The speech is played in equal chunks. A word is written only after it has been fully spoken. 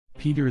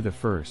Peter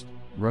I,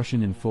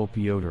 Russian in full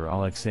Pyotr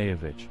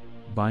Alexeyevich,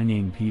 by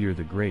name Peter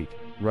the Great,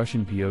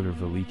 Russian Pyotr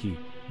Veliki,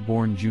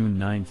 born June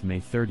 9 – May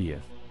 30,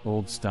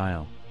 Old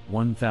Style,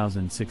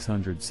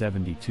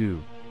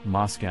 1672,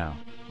 Moscow,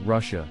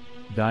 Russia,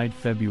 died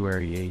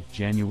February 8 –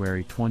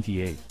 January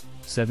 28,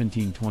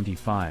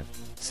 1725,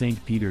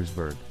 St.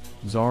 Petersburg,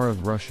 Tsar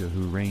of Russia,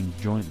 who reigned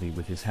jointly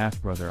with his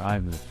half-brother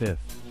Ivan V,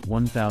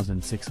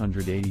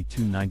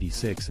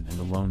 1682–96 and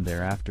alone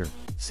thereafter,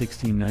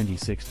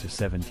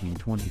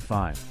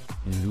 1696–1725,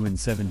 and who in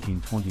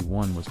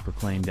 1721 was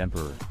proclaimed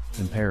emperor,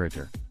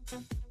 imperator.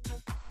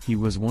 He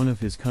was one of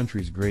his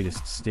country's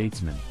greatest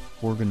statesmen,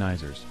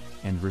 organizers,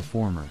 and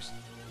reformers.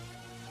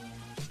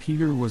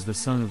 Peter was the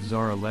son of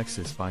Tsar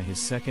Alexis by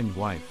his second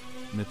wife,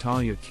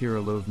 Natalia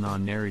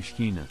Kirillovna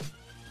Naryshkina.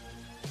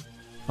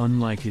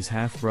 Unlike his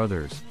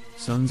half-brothers,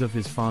 sons of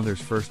his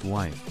father's first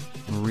wife,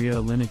 Maria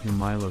Ilinika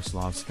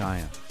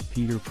Miloslavskaya,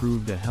 Peter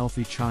proved a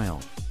healthy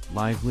child,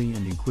 lively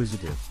and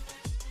inquisitive.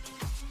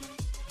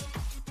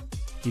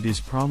 It is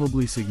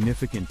probably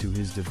significant to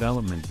his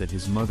development that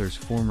his mother's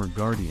former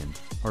guardian,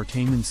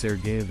 Artaman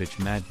Sergeyevich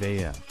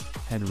Matveyev,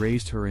 had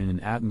raised her in an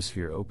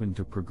atmosphere open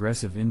to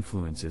progressive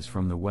influences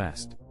from the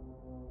West.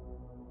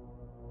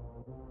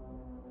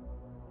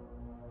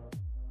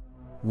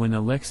 When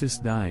Alexis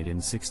died in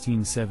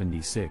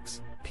 1676,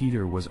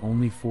 Peter was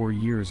only 4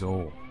 years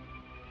old.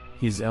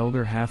 His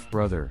elder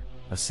half-brother,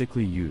 a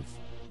sickly youth,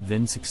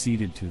 then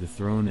succeeded to the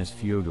throne as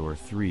Fyodor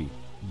III,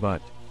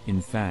 but, in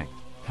fact,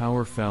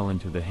 power fell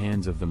into the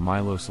hands of the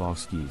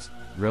Miloslavskis,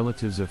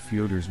 relatives of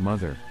Fyodor's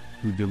mother,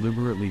 who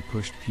deliberately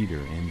pushed Peter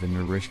and the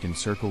Naryshkin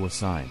circle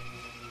aside.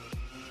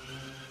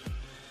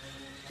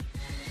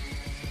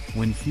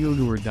 When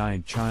Fyodor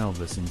died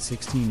childless in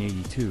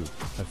 1682,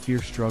 a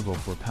fierce struggle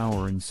for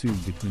power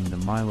ensued between the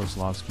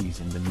Miloslavskis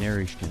and the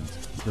Naryshkins.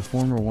 The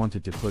former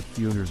wanted to put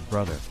Fyodor's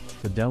brother,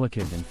 the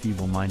delicate and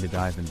feeble-minded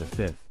Ivan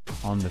V,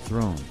 on the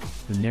throne.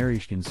 The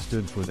Naryshkins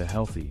stood for the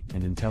healthy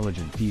and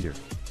intelligent Peter.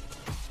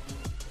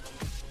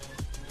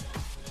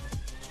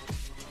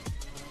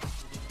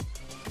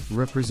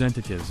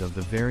 Representatives of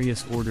the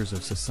various orders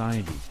of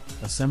society,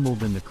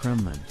 assembled in the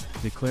Kremlin,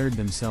 declared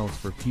themselves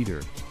for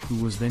Peter,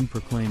 who was then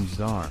proclaimed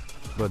Tsar,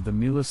 but the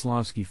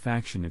Miloslavsky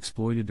faction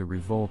exploited a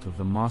revolt of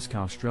the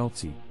Moscow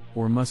Streltsy,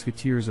 or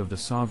musketeers of the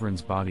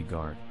sovereign's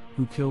bodyguard,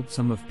 who killed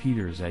some of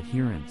Peter's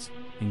adherents,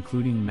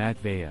 including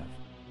Matveyev.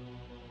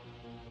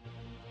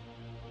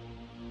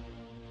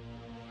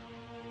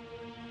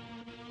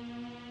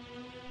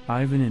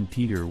 Ivan and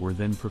Peter were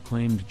then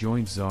proclaimed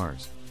joint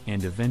Tsars,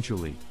 and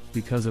eventually,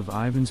 because of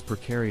Ivan's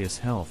precarious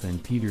health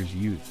and Peter's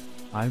youth,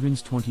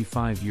 Ivan's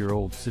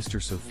 25-year-old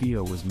sister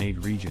Sophia was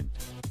made regent.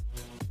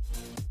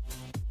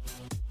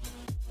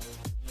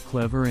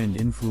 Clever and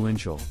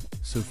influential,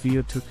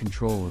 Sophia took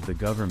control of the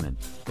government.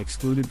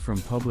 Excluded from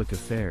public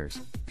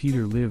affairs,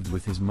 Peter lived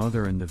with his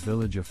mother in the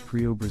village of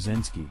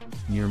Preobrazhensky,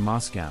 near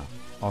Moscow,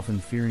 often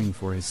fearing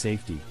for his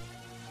safety.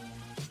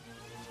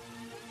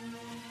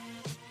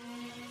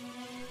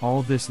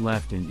 All this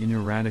left an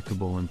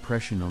ineradicable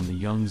impression on the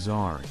young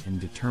Tsar and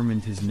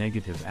determined his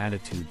negative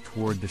attitude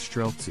toward the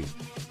Streltsy.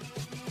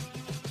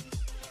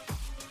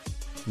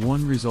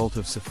 One result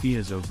of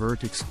Sophia's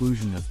overt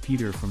exclusion of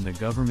Peter from the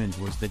government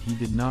was that he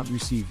did not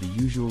receive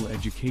the usual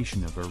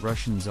education of a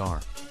Russian Tsar.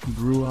 He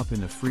grew up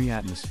in a free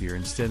atmosphere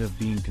instead of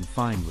being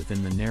confined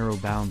within the narrow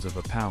bounds of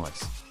a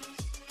palace.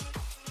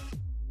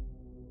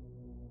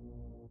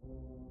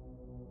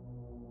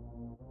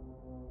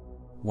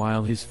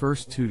 While his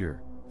first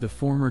tutor, the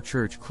former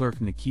church clerk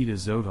Nikita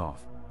Zotov,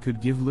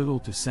 could give little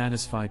to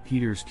satisfy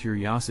Peter's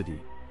curiosity,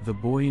 the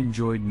boy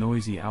enjoyed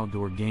noisy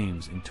outdoor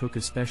games and took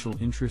a special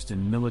interest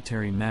in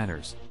military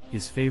matters,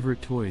 his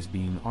favorite toys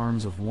being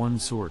arms of one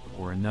sort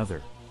or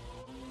another.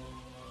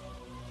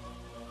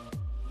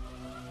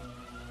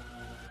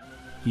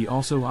 He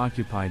also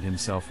occupied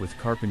himself with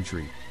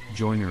carpentry,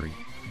 joinery,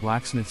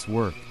 blacksmith's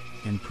work,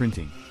 and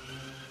printing.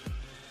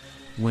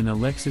 When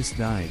Alexis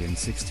died in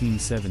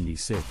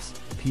 1676,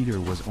 Peter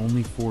was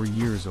only 4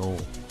 years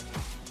old.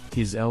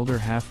 His elder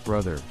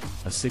half-brother,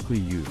 a sickly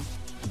youth,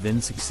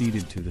 then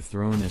succeeded to the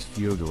throne as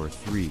Fyodor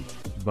III,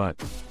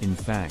 but, in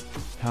fact,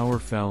 power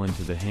fell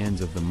into the hands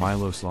of the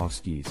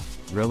Miloslavskis,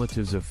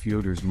 relatives of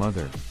Fyodor's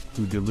mother,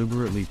 who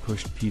deliberately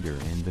pushed Peter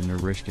and the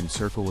Naryshkin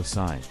circle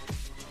aside.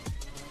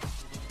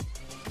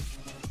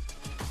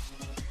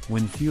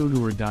 When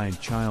Fyodor died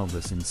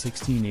childless in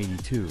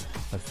 1682,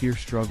 a fierce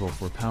struggle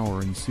for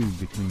power ensued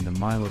between the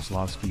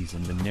Miloslavskis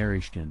and the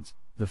Naryshkins.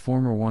 The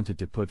former wanted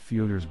to put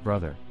Fyodor's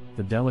brother,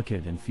 the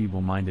delicate and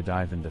feeble-minded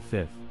Ivan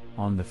V,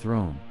 on the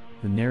throne.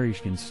 The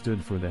Naryshkins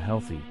stood for the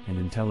healthy and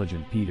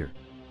intelligent Peter.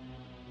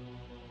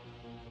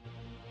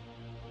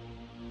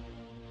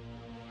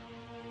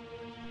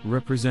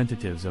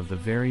 Representatives of the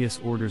various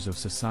orders of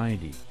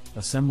society,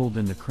 assembled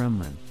in the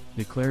Kremlin,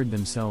 declared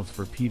themselves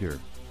for Peter,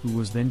 who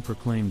was then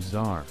proclaimed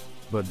Tsar,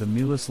 but the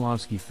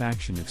Miloslavsky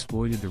faction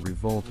exploited the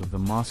revolt of the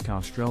Moscow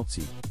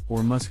Streltsy,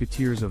 or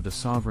musketeers of the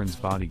sovereign's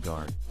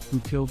bodyguard,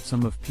 who killed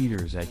some of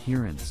Peter's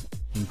adherents,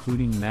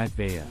 including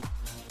Matveyev.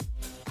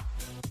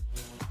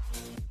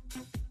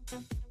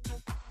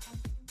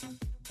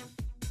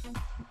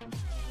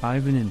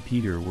 Ivan and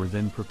Peter were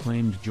then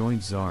proclaimed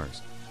joint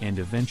czars, and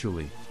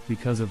eventually,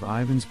 because of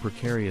Ivan's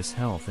precarious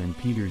health and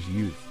Peter's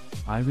youth,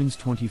 Ivan's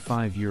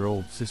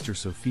 25-year-old sister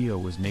Sophia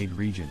was made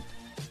regent.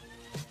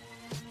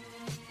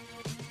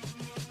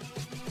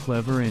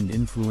 Clever and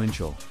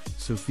influential,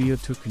 Sophia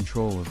took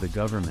control of the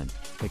government.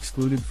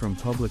 Excluded from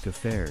public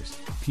affairs,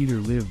 Peter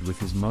lived with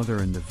his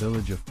mother in the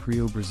village of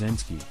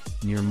Preobrazhensky,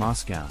 near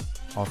Moscow,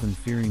 often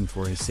fearing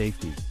for his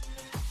safety.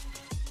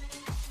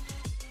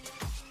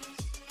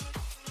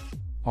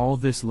 All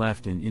this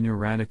left an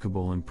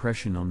ineradicable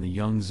impression on the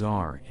young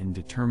Tsar and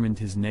determined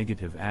his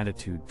negative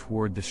attitude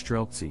toward the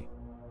Streltsy.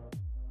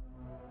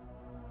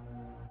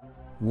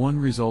 One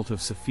result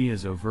of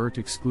Sophia's overt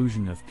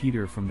exclusion of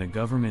Peter from the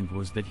government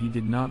was that he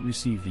did not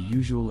receive the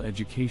usual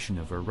education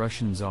of a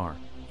Russian Tsar.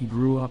 He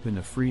grew up in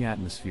a free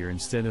atmosphere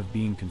instead of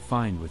being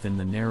confined within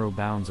the narrow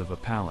bounds of a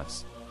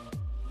palace.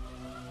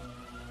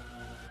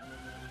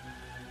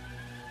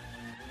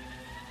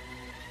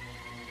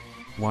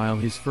 While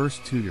his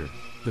first tutor,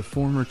 the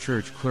former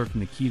church clerk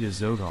Nikita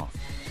Zotov,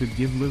 could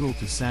give little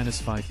to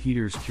satisfy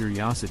Peter's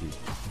curiosity,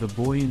 the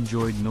boy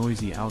enjoyed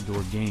noisy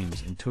outdoor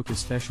games and took a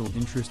special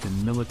interest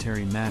in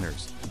military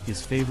matters,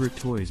 his favorite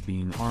toys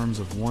being arms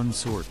of one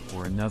sort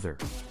or another.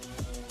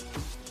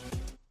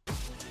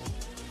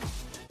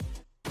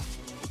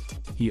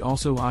 He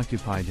also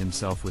occupied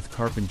himself with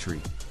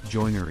carpentry,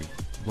 joinery,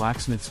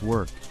 blacksmith's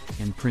work,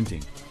 and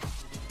printing.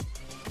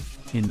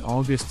 In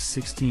August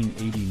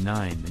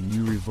 1689 a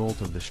new revolt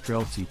of the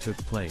Streltsy took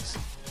place.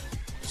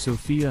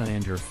 Sophia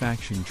and her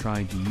faction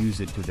tried to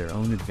use it to their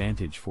own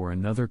advantage for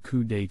another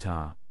coup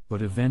d'état,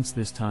 but events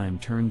this time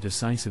turned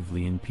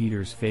decisively in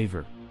Peter's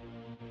favor.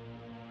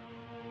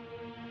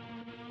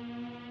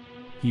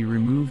 He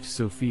removed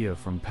Sophia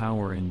from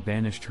power and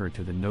banished her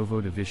to the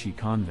Novodevichy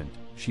convent.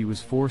 She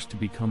was forced to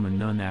become a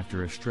nun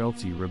after a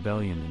Streltsy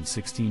rebellion in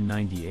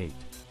 1698.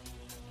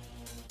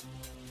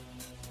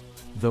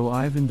 Though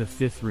Ivan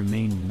V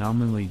remained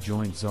nominally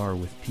joint Tsar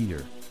with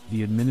Peter,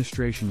 the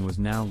administration was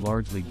now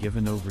largely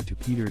given over to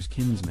Peter's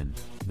kinsmen,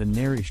 the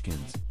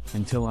Naryshkins,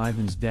 until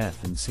Ivan's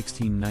death in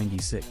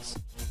 1696.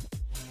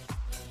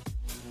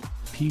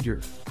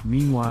 Peter,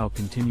 meanwhile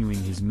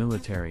continuing his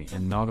military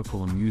and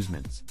nautical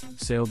amusements,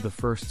 sailed the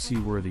first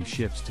seaworthy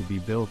ships to be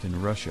built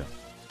in Russia.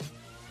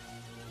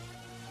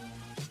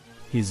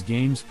 His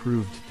games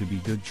proved to be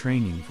good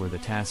training for the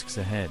tasks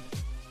ahead.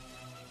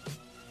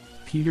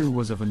 Peter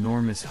was of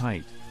enormous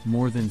height,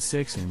 more than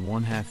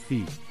 6½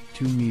 feet,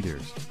 2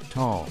 meters,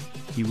 tall.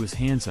 He was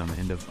handsome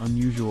and of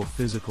unusual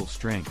physical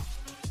strength.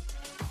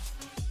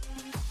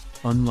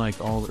 Unlike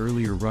all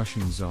earlier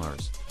Russian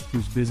czars,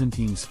 whose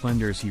Byzantine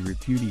splendors he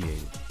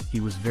repudiated, he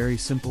was very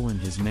simple in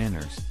his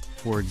manners.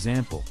 For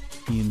example,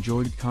 he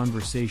enjoyed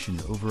conversation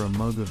over a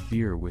mug of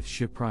beer with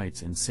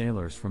shipwrights and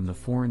sailors from the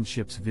foreign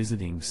ships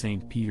visiting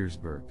St.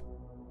 Petersburg.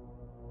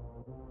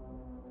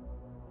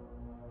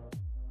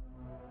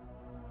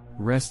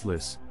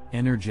 Restless,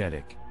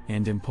 energetic,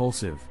 and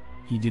impulsive,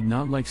 he did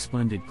not like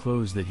splendid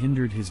clothes that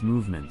hindered his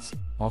movements.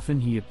 Often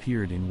he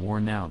appeared in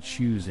worn-out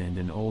shoes and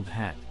an old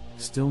hat,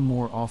 still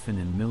more often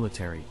in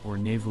military or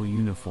naval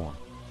uniform.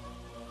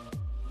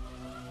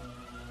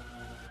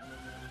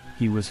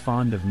 He was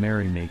fond of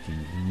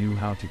merrymaking and knew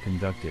how to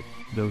conduct it,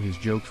 though his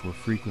jokes were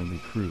frequently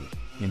crude,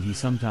 and he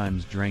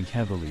sometimes drank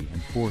heavily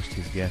and forced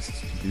his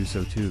guests to do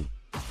so too.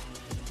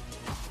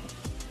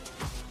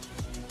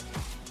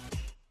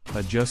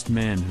 A just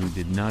man who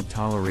did not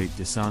tolerate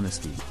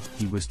dishonesty,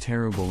 he was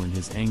terrible in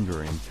his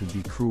anger and could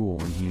be cruel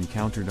when he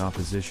encountered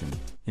opposition.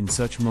 In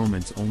such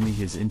moments only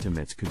his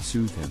intimates could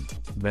soothe him,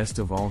 best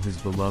of all his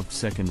beloved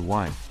second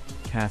wife,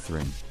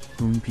 Catherine,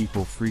 whom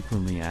people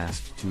frequently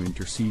asked to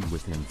intercede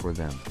with him for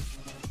them.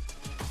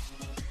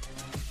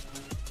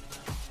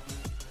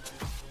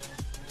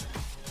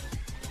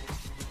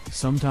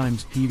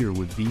 Sometimes Peter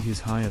would beat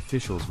his high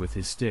officials with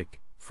his stick,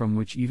 from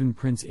which even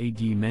Prince Ad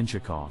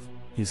Menshikov,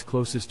 his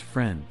closest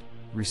friend,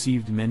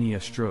 received many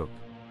a stroke.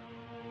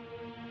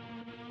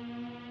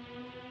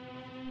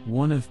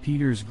 One of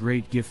Peter's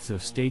great gifts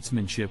of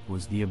statesmanship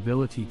was the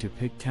ability to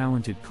pick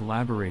talented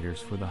collaborators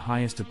for the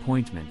highest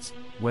appointments,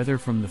 whether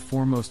from the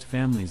foremost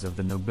families of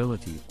the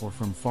nobility or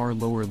from far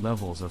lower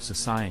levels of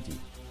society.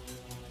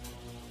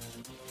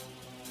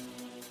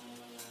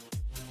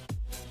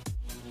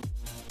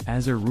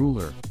 As a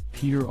ruler,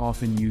 Peter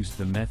often used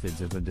the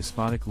methods of a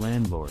despotic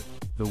landlord,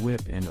 the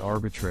whip and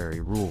arbitrary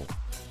rule.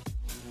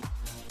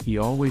 He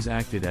always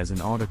acted as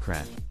an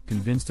autocrat,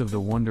 convinced of the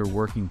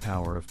wonder-working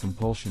power of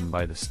compulsion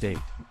by the state.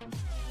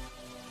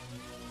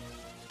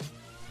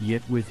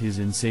 Yet with his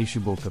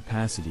insatiable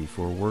capacity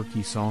for work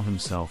he saw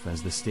himself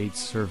as the state's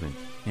servant,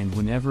 and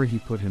whenever he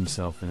put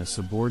himself in a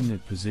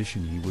subordinate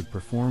position he would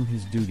perform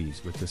his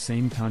duties with the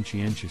same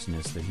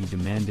conscientiousness that he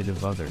demanded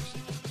of others.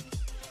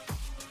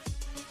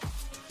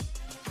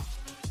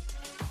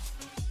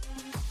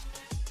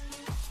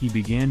 He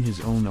began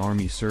his own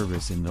army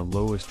service in the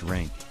lowest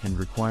rank and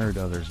required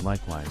others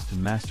likewise to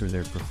master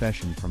their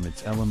profession from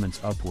its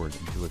elements upward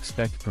and to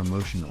expect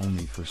promotion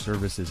only for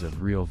services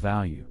of real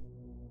value.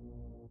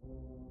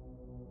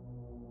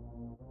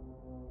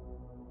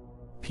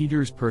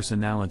 Peter's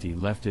personality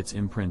left its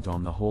imprint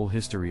on the whole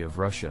history of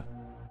Russia.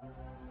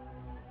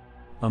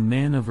 A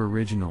man of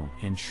original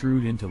and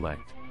shrewd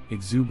intellect,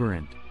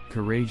 exuberant,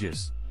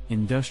 courageous,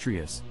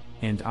 industrious,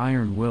 and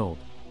iron-willed,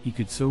 he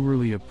could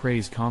soberly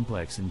appraise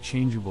complex and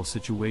changeable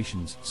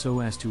situations so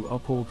as to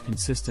uphold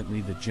consistently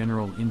the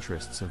general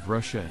interests of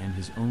Russia and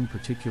his own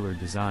particular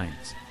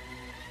designs.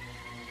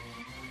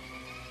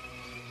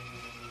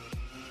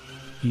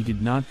 He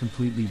did not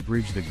completely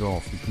bridge the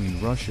gulf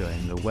between Russia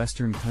and the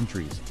Western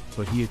countries,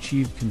 but he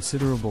achieved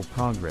considerable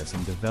progress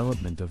in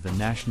development of the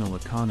national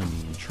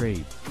economy and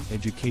trade,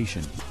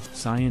 education,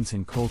 science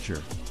and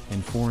culture,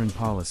 and foreign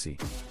policy.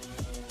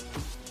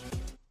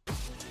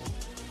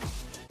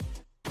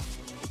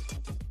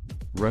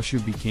 Russia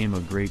became a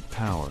great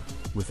power,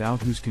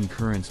 without whose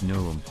concurrence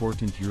no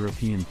important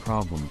European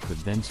problem could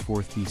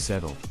thenceforth be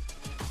settled.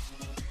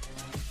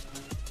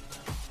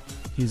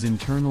 His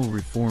internal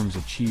reforms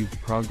achieved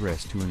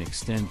progress to an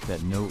extent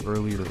that no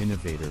earlier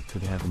innovator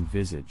could have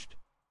envisaged.